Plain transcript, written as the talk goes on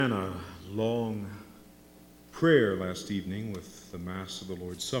A long prayer last evening with the Mass of the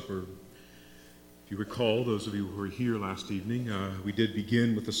Lord's Supper. If you recall, those of you who were here last evening, we did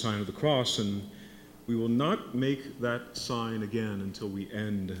begin with the sign of the cross, and we will not make that sign again until we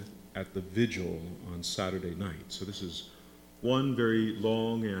end at the vigil on Saturday night. So this is one very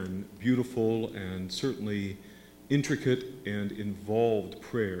long and beautiful and certainly intricate and involved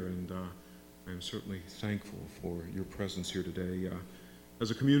prayer, and I'm certainly thankful for your presence here today as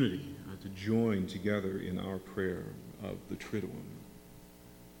a community to join together in our prayer of the Triduum.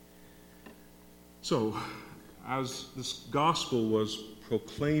 So, as this gospel was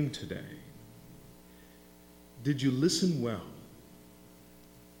proclaimed today, did you listen well?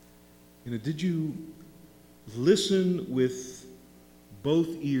 Did you listen with both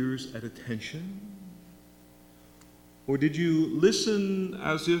ears at attention? Or did you listen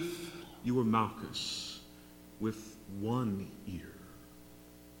as if you were Malchus with one ear?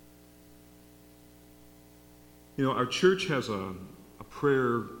 Our church has a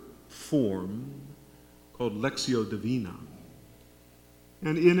prayer form called Lectio Divina.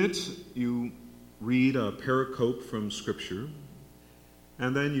 And in it, you read a pericope from Scripture,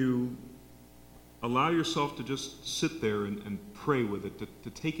 and then you allow yourself to just sit there and pray with it, to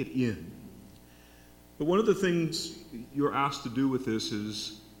take it in. But one of the things you're asked to do with this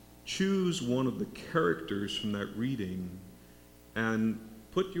is choose one of the characters from that reading and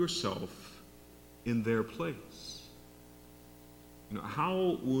put yourself in their place.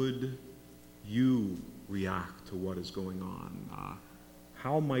 How would you react to what is going on?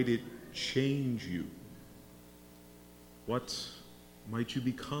 How might it change you? What might you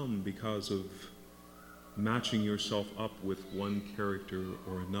become because of matching yourself up with one character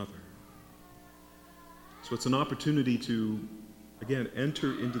or another? So it's an opportunity to, again,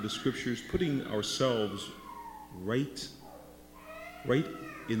 enter into the Scriptures, putting ourselves right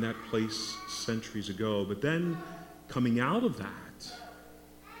in that place centuries ago, but then coming out of that,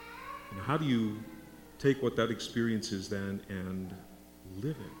 how do you take what that experience is then and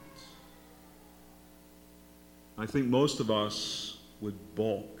live it? I think most of us would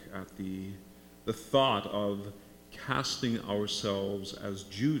balk at the thought of casting ourselves as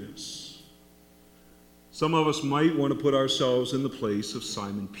Judas. Some of us might want to put ourselves in the place of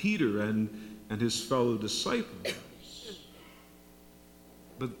Simon Peter and his fellow disciples.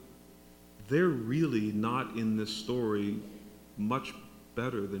 But they're really not in this story much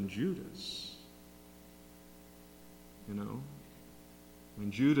better than Judas.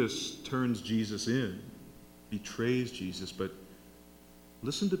 When Judas turns Jesus in, betrays Jesus, but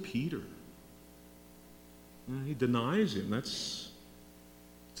listen to Peter. He denies him. It's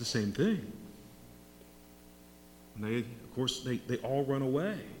the same thing. And they all run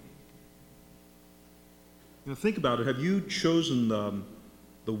away. Think about it. Have you chosen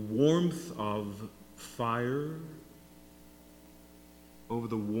the warmth of fire over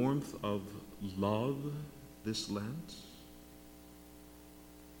the warmth of love this Lent?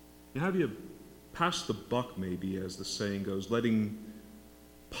 Have you passed the buck, maybe, as the saying goes, letting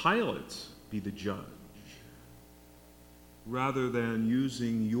Pilate be the judge, rather than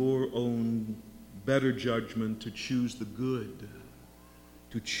using your own better judgment to choose the good,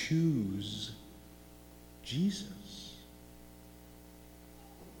 to choose Jesus?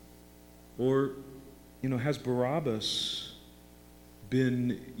 Or, has Barabbas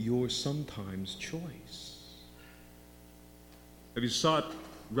been your sometimes choice? Have you sought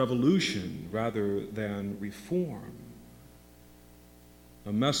revolution rather than reform?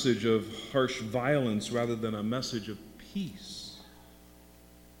 A message of harsh violence rather than a message of peace?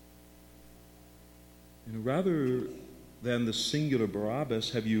 Rather than the singular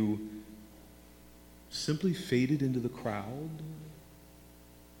Barabbas, have you simply faded into the crowd,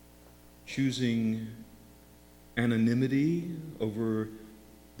 choosing anonymity over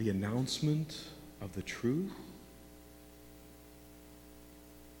the announcement of the truth?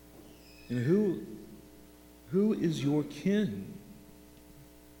 Who is your kin?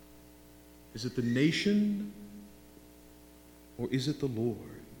 Is it the nation or is it the Lord?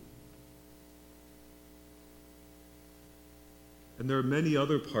 And there are many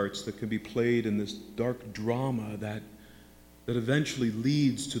other parts that can be played in this dark drama that eventually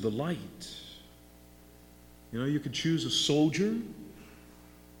leads to the light. You could choose a soldier,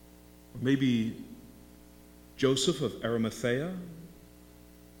 or maybe Joseph of Arimathea,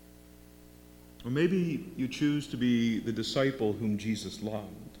 or maybe you choose to be the disciple whom Jesus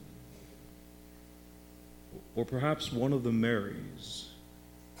loved, or perhaps one of the Marys,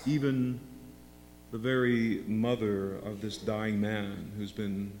 even the very mother of this dying man who's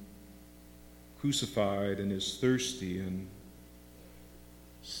been crucified and is thirsty and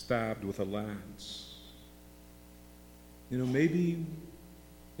stabbed with a lance. Maybe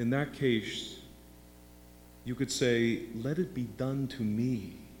in that case, you could say, let it be done to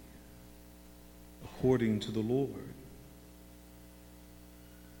me according to the Lord.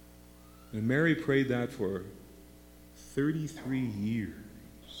 And Mary prayed that for 33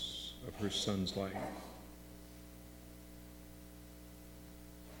 years of her son's life.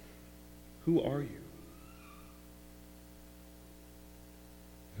 Who are you?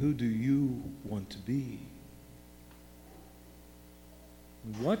 Who do you want to be?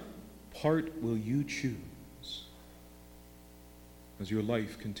 What part will you choose as your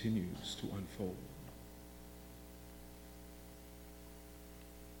life continues to unfold?